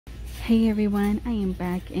Hey everyone, I am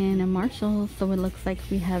back in Marshall. So it looks like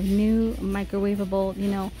we have new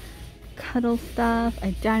microwavable, cuddle stuff,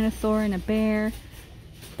 a dinosaur and a bear,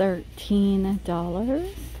 $13.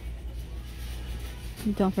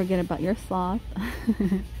 Don't forget about your sloth.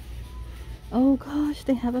 Oh gosh,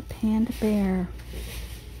 they have a panda bear.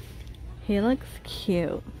 He looks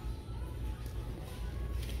cute.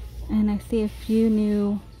 And I see a few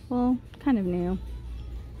new, well, kind of new.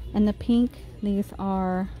 And the pink, these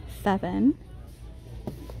are $7.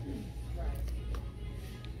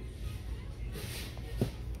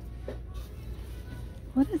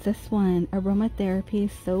 What is this one?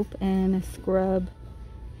 Aromatherapy soap and scrub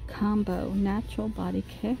combo, natural body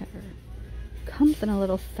care. Comes in a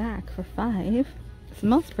little sack for $5.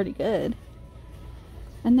 Smells pretty good.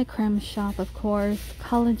 And the creme shop, of course,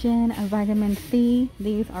 collagen, a vitamin C.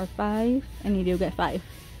 These are $5, and you do get 5.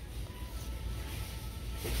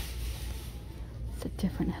 It's a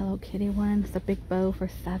different Hello Kitty one. It's a big bow for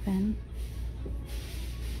 $7.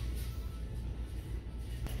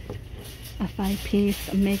 A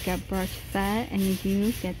 5-piece makeup brush set, and you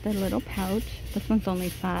do get the little pouch. This one's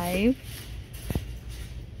only $5.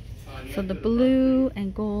 So the blue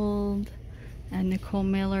and gold and Nicole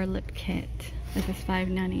Miller lip kit. This is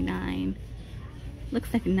 $5.99.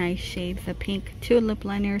 Looks like nice shades of pink. 2 lip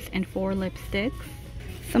liners and 4 lipsticks.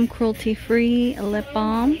 Some cruelty-free lip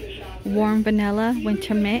balm. Warm vanilla,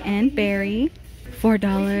 winter mint, and berry.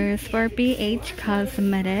 $4 for BH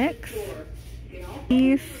Cosmetics.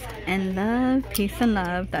 Peace and love, peace and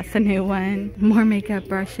love. That's a new one. More makeup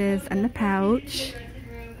brushes and the pouch.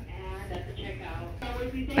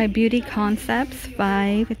 By Beauty Concepts,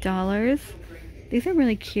 $5. These are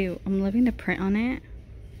really cute. I'm loving the print on it.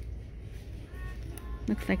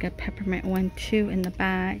 Looks like a peppermint one too in the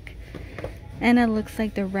back. And it looks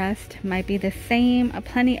like the rest might be the same.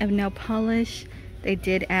 Plenty of nail polish. They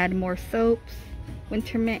did add more soaps.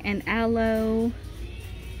 Winter mint and aloe.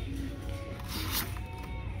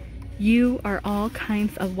 You are all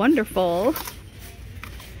kinds of wonderful.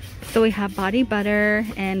 So we have body butter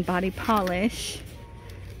and body polish.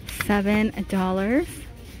 $7.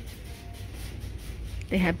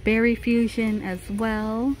 They have berry fusion as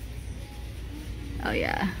well. Oh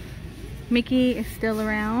yeah. Mickey is still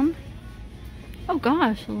around. Oh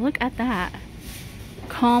gosh, look at that.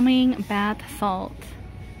 Calming bath salt.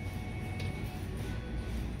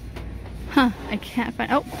 Huh, I can't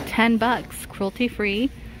find, oh, $10, cruelty free.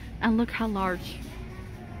 And look how large.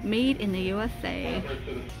 Made in the USA.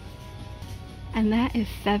 And that is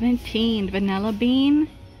 $17, vanilla bean.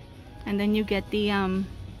 And then you get the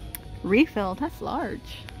refill. That's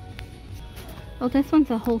large. Oh, this one's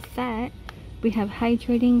a whole set. We have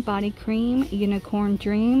hydrating body cream, unicorn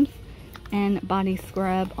dreams, and body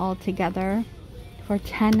scrub all together for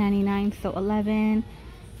 $10.99. So 11.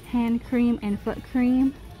 Hand cream and foot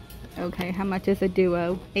cream. Okay, how much is a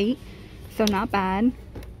duo? $8. So not bad.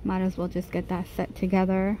 Might as well just get that set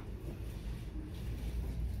together.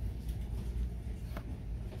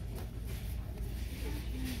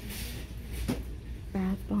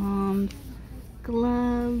 Bath bombs,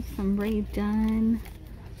 gloves, some Ray Dunn.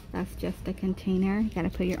 That's just a container. You gotta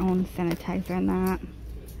put your own sanitizer in that.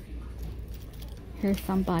 Here's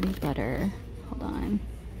some body butter. Hold on.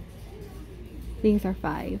 These are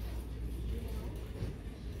 $5.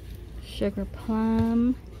 Sugar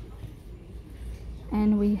plum.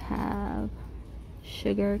 And we have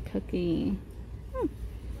sugar cookie.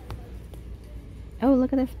 Oh,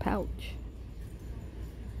 look at this pouch.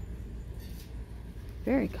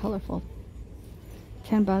 Very colorful.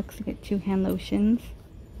 $10 to get 2 hand lotions.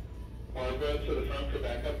 Barbara, to the front for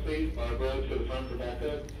backup, please. Barbara, to the front for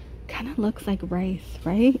backup. Kind of looks like rice,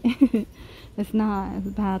 right? It's not. It's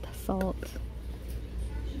bath salt.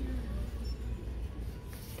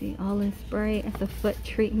 The olive spray as a foot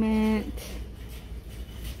treatment.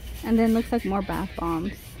 And then looks like more bath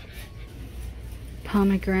bombs.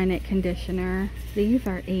 Pomegranate conditioner. These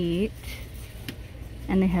are $8.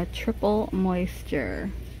 And they have triple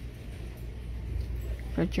moisture.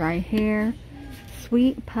 For dry hair.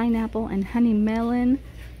 Sweet pineapple and honey melon.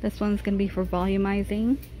 This one's going to be for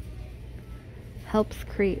volumizing. Helps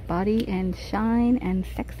create body and shine and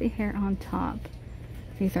sexy hair on top.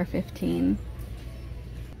 These are $15.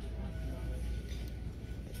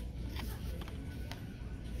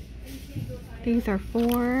 These are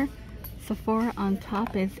 $4. Sephora on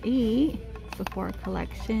top is $8. Sephora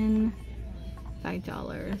collection,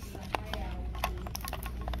 $5.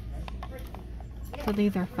 So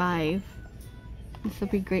these are $5. This will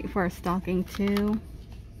be great for a stocking too.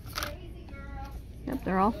 Yep,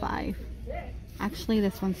 they're all $5. Actually,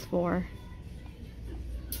 this one's $4.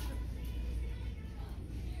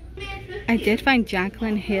 I did find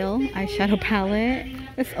Jaclyn Hill eyeshadow palette.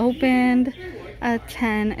 It's opened at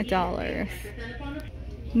 $10.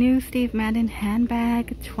 New Steve Madden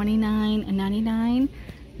handbag, $29.99.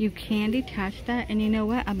 You can detach that, and you know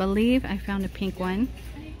what? I believe I found a pink one.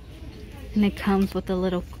 And it comes with a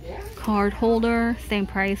little card holder. Same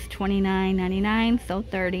price, $29.99, so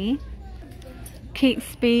 $30. Kate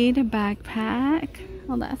Spade backpack.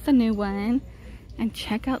 Oh, that's a new one. And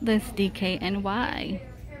check out this DKNY.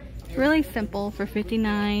 Really simple for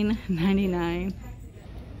 $59.99.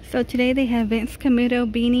 So today they have Vince Camuto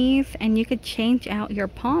beanies, and you could change out your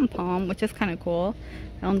pom-pom, which is kind of cool.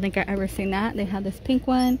 I don't think I've ever seen that. They have this pink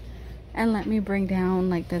one, and let me bring down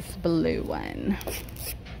like this blue one.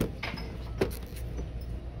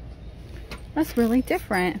 That's really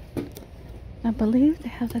different. I believe they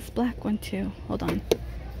have this black one too. Hold on.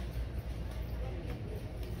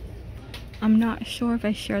 I'm not sure if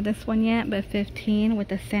I shared this one yet, but 15 with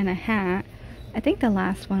the Santa hat. I think the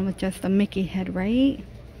last one was just a Mickey head, right?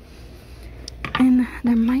 And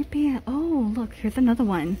there might be a, oh look, here's another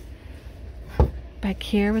one. Back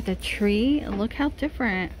here with a tree. Look how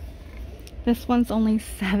different. This one's only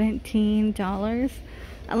 $17.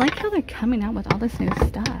 I like how they're coming out with all this new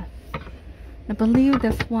stuff. I believe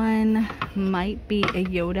this one might be a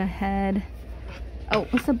Yoda head. Oh,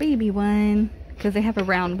 it's a baby one, because they have a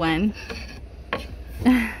round one.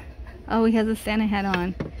 Oh, he has a Santa hat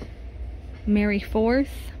on. Merry Force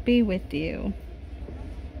be with you.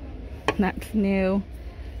 That's new.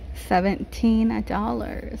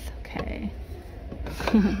 $17. Okay.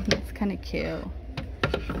 That's kind of cute.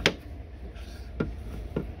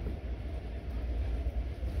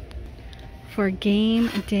 For game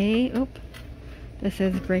day, oop, this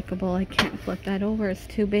is breakable. I can't flip that over, it's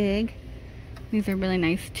too big. These are really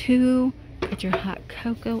nice too. Put your hot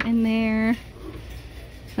cocoa in there.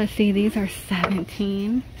 Let's see, these are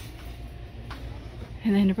 $17.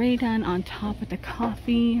 And then Ray done on top with the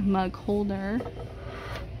coffee mug holder.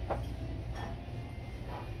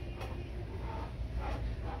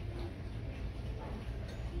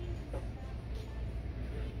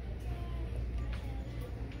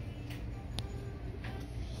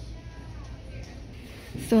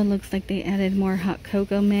 So it looks like they added more hot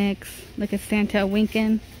cocoa mix. Look at Santa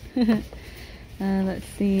winking. Let's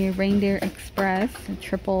see, Reindeer Express, a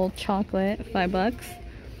triple chocolate, $5.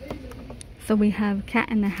 So we have Cat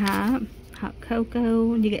in the Hat, hot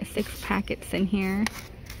cocoa. You get 6 packets in here.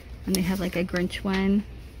 And they have like a Grinch one.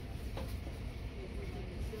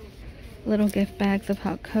 Little gift bags of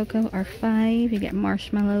hot cocoa are $5. You get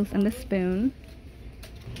marshmallows and the spoon.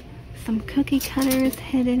 Some cookie cutters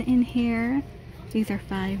hidden in here. These are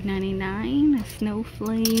 $5.99. A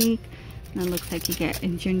snowflake. And it looks like you get a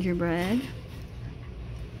gingerbread.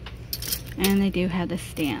 And they do have the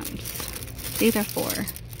stamps. These are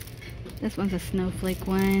 $4. This one's a snowflake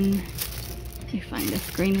one. You find this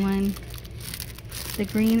green one. The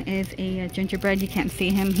green is a gingerbread. You can't see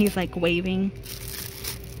him. He's like waving.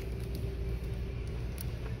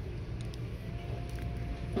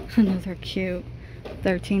 Those are cute.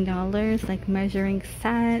 $13. Like measuring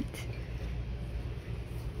set.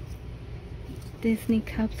 Disney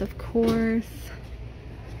cups, of course.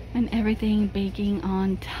 And everything baking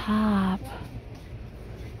on top.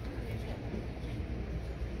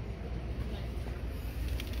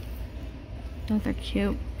 Those are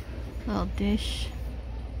cute. Little dish.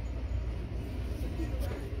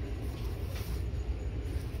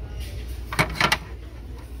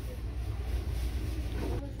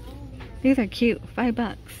 These are cute.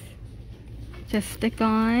 $5. Just stick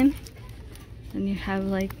on. And you have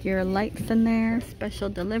like your lights in there. Special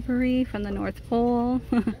delivery from the North Pole.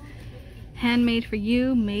 Handmade for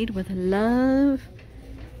you. Made with love.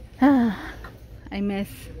 I miss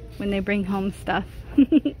when they bring home stuff.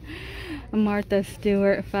 Martha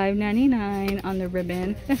Stewart, $5.99 on the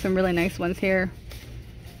ribbon. There's some really nice ones here.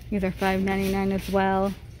 These are $5.99 as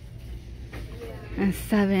well. And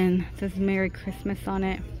 7 says Merry Christmas on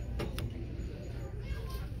it.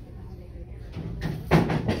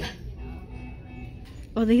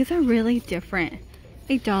 Oh, these are really different.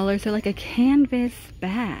 $8. They're like a canvas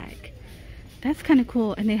bag. That's kind of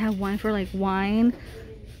cool. And they have one for like wine.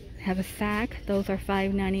 They have a sack. Those are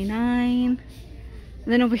 $5.99.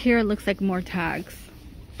 And then over here it looks like more tags.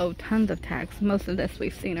 Oh, tons of tags. Most of this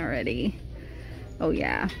we've seen already. Oh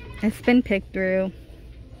yeah, it's been picked through.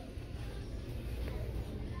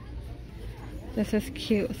 This is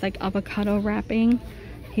cute. It's like avocado wrapping.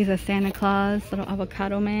 He's a Santa Claus, little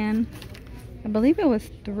avocado man. I believe it was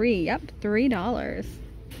 $3. Yep, $3.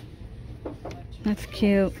 That's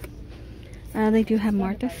cute. They do have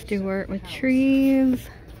Martha Stewart with trees.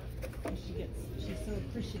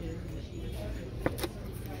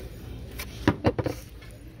 Oops.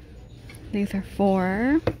 These are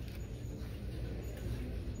 4.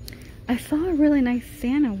 I saw a really nice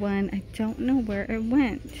Santa one. I don't know where it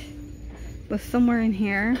went. It was somewhere in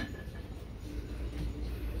here.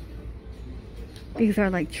 These are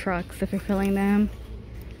like trucks if you're filling them.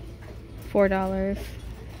 $4.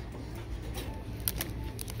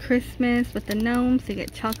 Christmas with the gnomes. You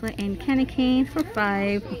get chocolate and candy canes for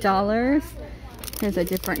 $5. Here's a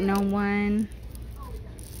different gnome one.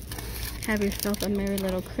 Have yourself a merry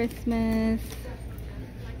little Christmas.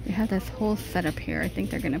 We have this whole setup here. I think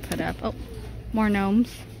they're gonna put up, oh, more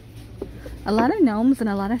gnomes. A lot of gnomes and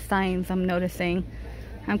a lot of signs I'm noticing.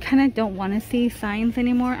 I kind of don't want to see signs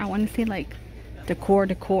anymore. I want to see like decor.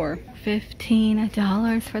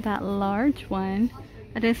 $15 for that large one.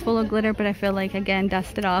 It is full of glitter, but I feel like, again,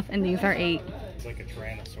 dusted off, and these are $8. It's like a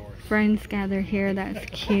Tyrannosaurus. Friends gather here. That's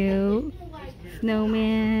cute.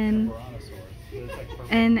 Snowman.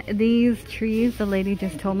 And these trees, the lady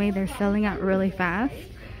just told me, they're selling out really fast.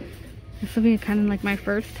 This will be kind of like my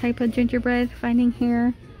first type of gingerbread finding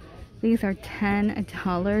here. These are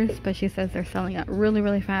 $10, but she says they're selling out really,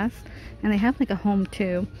 really fast. And they have like a home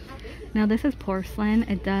too. Now this is porcelain.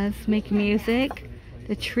 It does make music.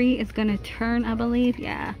 The tree is gonna turn, I believe.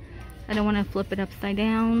 Yeah, I don't want to flip it upside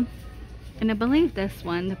down. And I believe this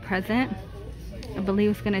one, the present, I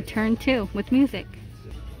believe is gonna turn too with music.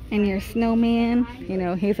 And your snowman, you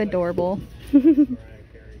know, he's adorable.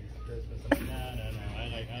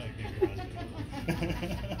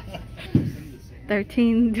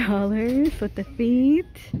 $13 with the feet.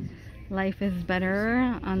 Life is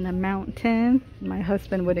better on the mountain. My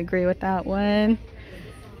husband would agree with that one.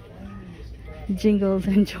 Jingles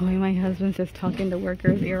and joy. My husband's just talking the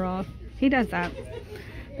workers' ear off. He does that.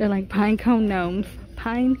 They're like pine cone gnomes.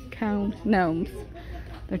 Pine cone gnomes.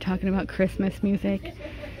 They're talking about Christmas music.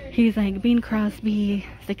 He's like, Bing Crosby,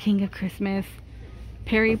 the king of Christmas.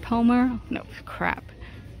 Perry Palmer. No, crap.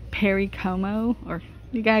 Perry Como. Or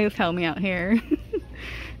you guys help me out here.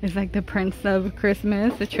 It's like the Prince of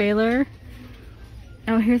Christmas, the trailer.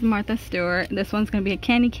 Oh, here's Martha Stewart. This one's gonna be a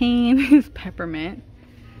candy cane. It's peppermint.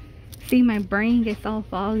 See, my brain gets all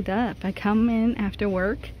fogged up. I come in after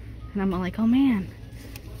work and I'm like, oh man,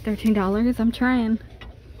 $13. I'm trying.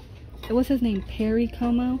 What's his name? Perry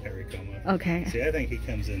Como? Perry Como. Okay. See, I think he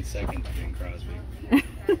comes in second to Bing Crosby.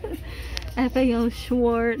 FAO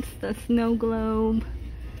Schwartz, the snow globe.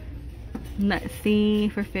 Let's see,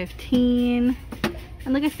 for $15.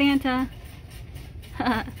 And look at Santa.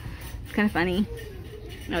 It's kind of funny.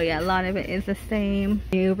 Oh yeah, a lot of it is the same.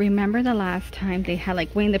 You remember the last time they had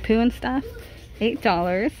like Winnie the Pooh and stuff?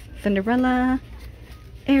 $8. Cinderella,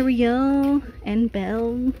 Ariel, and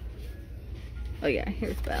Belle. Oh yeah,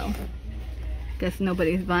 here's Belle. Guess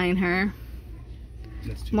nobody's buying her.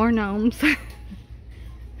 More gnomes.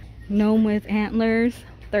 Gnome with antlers,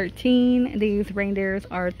 $13. These reindeers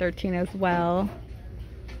are $13 as well.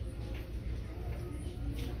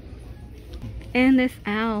 And this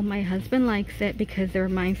owl, my husband likes it because it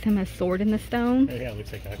reminds him of Sword in the Stone. Yeah, it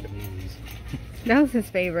looks like Archimedes. That was his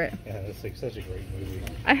favorite. Yeah, it's like such a great movie.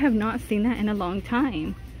 I have not seen that in a long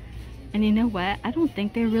time. And you know what? I don't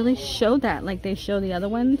think they really show that like they show the other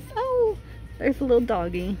ones. Oh, there's a little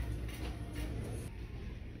doggy.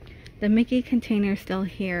 The Mickey container is still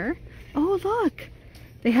here. Oh, look.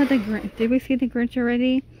 They had the Grinch. Did we see the Grinch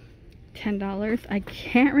already? $10. I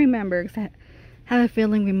can't remember because I have a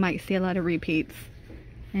feeling we might see a lot of repeats.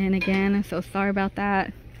 And again, I'm so sorry about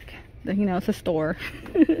that. You know, it's a store.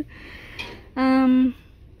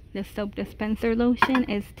 The soap dispenser lotion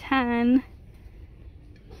is $10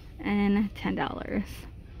 and $10.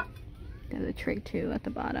 There's a tray too at the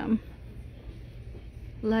bottom.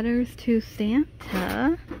 Letters to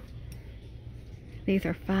Santa. These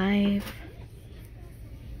are $5.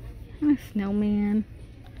 And a snowman.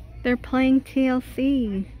 They're playing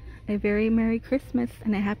TLC. A very Merry Christmas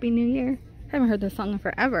and a Happy New Year. I haven't heard this song in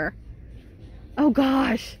forever. Oh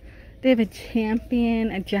gosh. They have a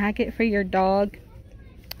champion, a jacket for your dog.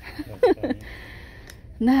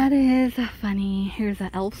 That is funny. Here's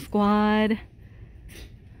an elf squad.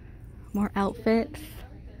 More outfits.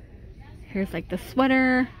 Here's like the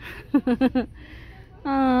sweater.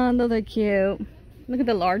 Oh, those are cute. Look at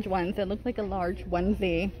the large ones. It looks like a large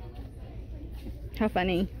onesie. How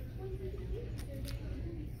funny.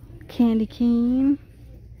 Candy cane.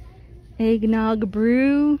 Eggnog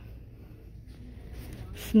brew.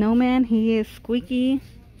 Snowman, he is squeaky.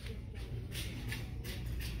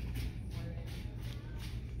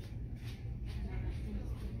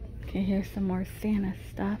 Okay, here's some more Santa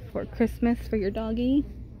stuff for Christmas for your doggy.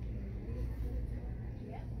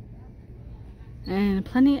 And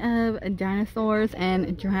plenty of dinosaurs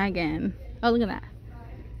and dragon. Oh, look at that.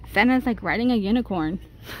 Santa's like riding a unicorn.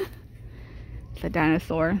 It's a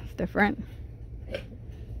dinosaur. It's different.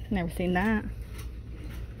 Never seen that.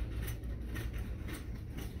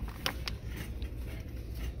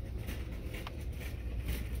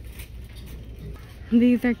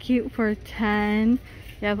 These are cute for 10.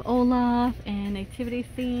 You have Olaf and nativity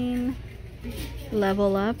scene.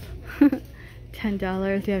 Level up.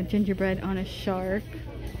 $10. You have gingerbread on a shark.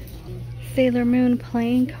 Sailor Moon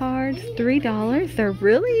playing cards. $3. They're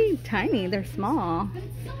really tiny. They're small.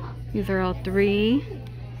 These are all 3.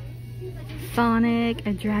 Sonic,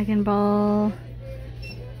 a Dragon Ball.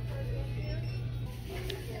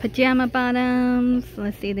 Pajama bottoms.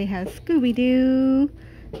 Let's see, they have Scooby-Doo.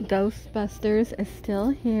 Ghostbusters is still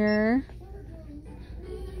here.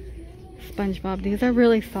 SpongeBob. These are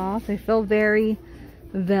really soft. They feel very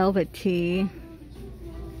velvety.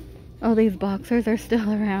 Oh, these boxers are still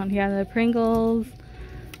around. Yeah, the Pringles.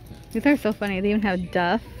 These are so funny. They even have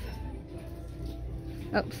Duff.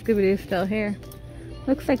 Oh, Scooby-Doo's still here.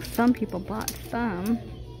 Looks like some people bought some.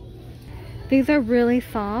 These are really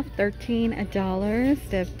soft. $13.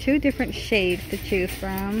 They have 2 different shades to choose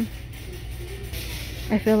from.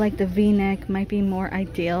 I feel like the V-neck might be more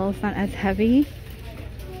ideal. It's not as heavy.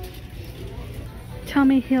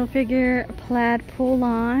 Tommy Hilfiger plaid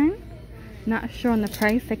pull-on. Not sure on the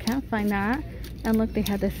price. I can't find that. And look, they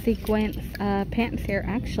have the sequence pants here.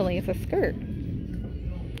 Actually, it's a skirt.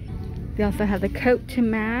 They also have the coat to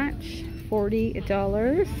match.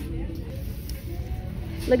 $40.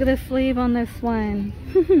 Look at the sleeve on this one.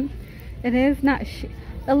 It is not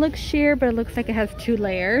it looks sheer, but it looks like it has 2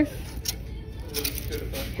 layers.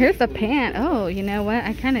 Here's the pant. Oh, you know what?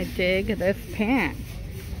 I kind of dig this pant.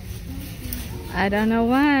 I don't know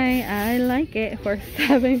why. I like it for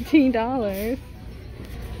 $17.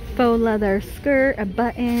 Faux leather skirt,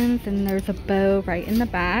 buttons, and there's a bow right in the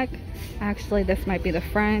back. Actually, this might be the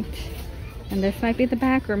front, and this might be the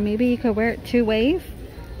back, or maybe you could wear it 2 ways.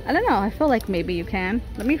 I don't know. I feel like maybe you can.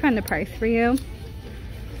 Let me find the price for you.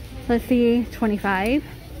 Let's see, $25.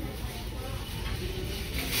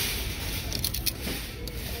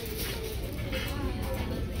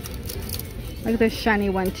 Look at this shiny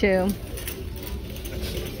one too.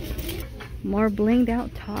 More blinged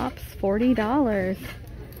out tops, $40.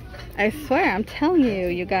 I swear, I'm telling you,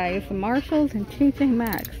 you guys, Marshalls and TJ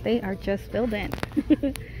Maxx, they are just filled in.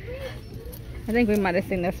 I think we might have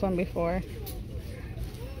seen this one before.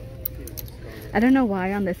 I don't know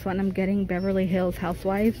why on this one I'm getting Beverly Hills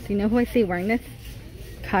Housewives. You know who I see wearing this?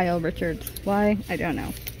 Kyle Richards. Why? I don't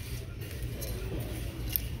know.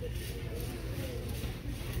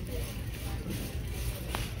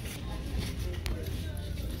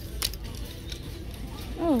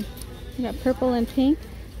 Oh, we got purple and pink.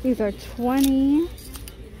 These are $20.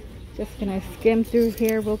 Just gonna skim through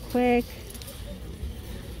here real quick.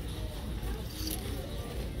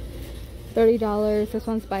 $30. This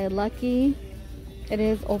one's by Lucky. It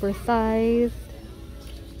is oversized.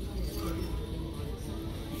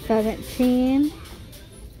 $17.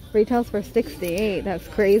 Retails for $68. That's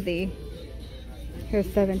crazy. Here's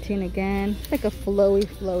 $17 again. It's like a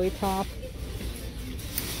flowy top.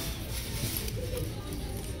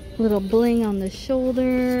 Little bling on the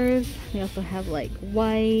shoulders. We also have like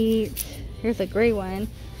white. Here's a gray one.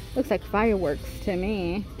 Looks like fireworks to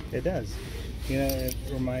me. It does. You know, it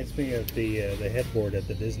reminds me of the headboard at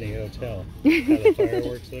the Disney Hotel. How the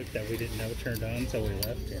fireworks look that we didn't know turned on until we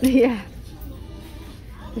left here. Yeah.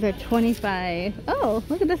 These are $25. Oh,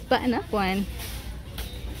 look at this button-up one.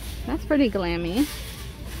 That's pretty glammy.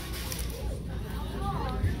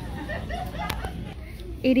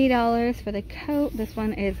 $80 for the coat. This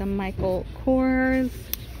one is a Michael Kors.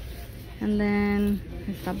 And then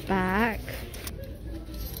there's the back.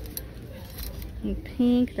 In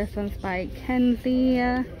pink, this one's by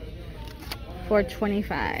Kenzie for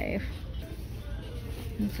 $25.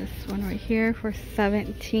 There's this one right here for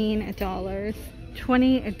 $17.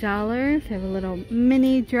 $20. Have a little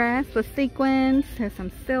mini dress with sequins. There's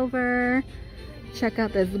some silver. Check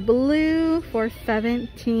out this blue for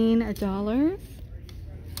 $17.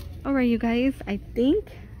 Alright, you guys, I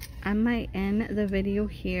think I might end the video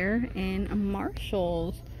here in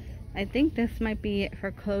Marshalls. I think this might be it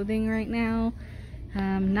for clothing right now.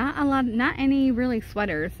 Not any really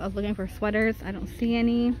sweaters. I was looking for sweaters. I don't see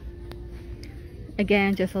any.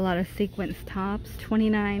 Again, just a lot of sequence tops.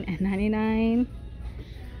 $29 and $99.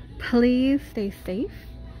 Please stay safe,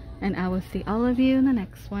 and I will see all of you in the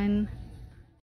next one.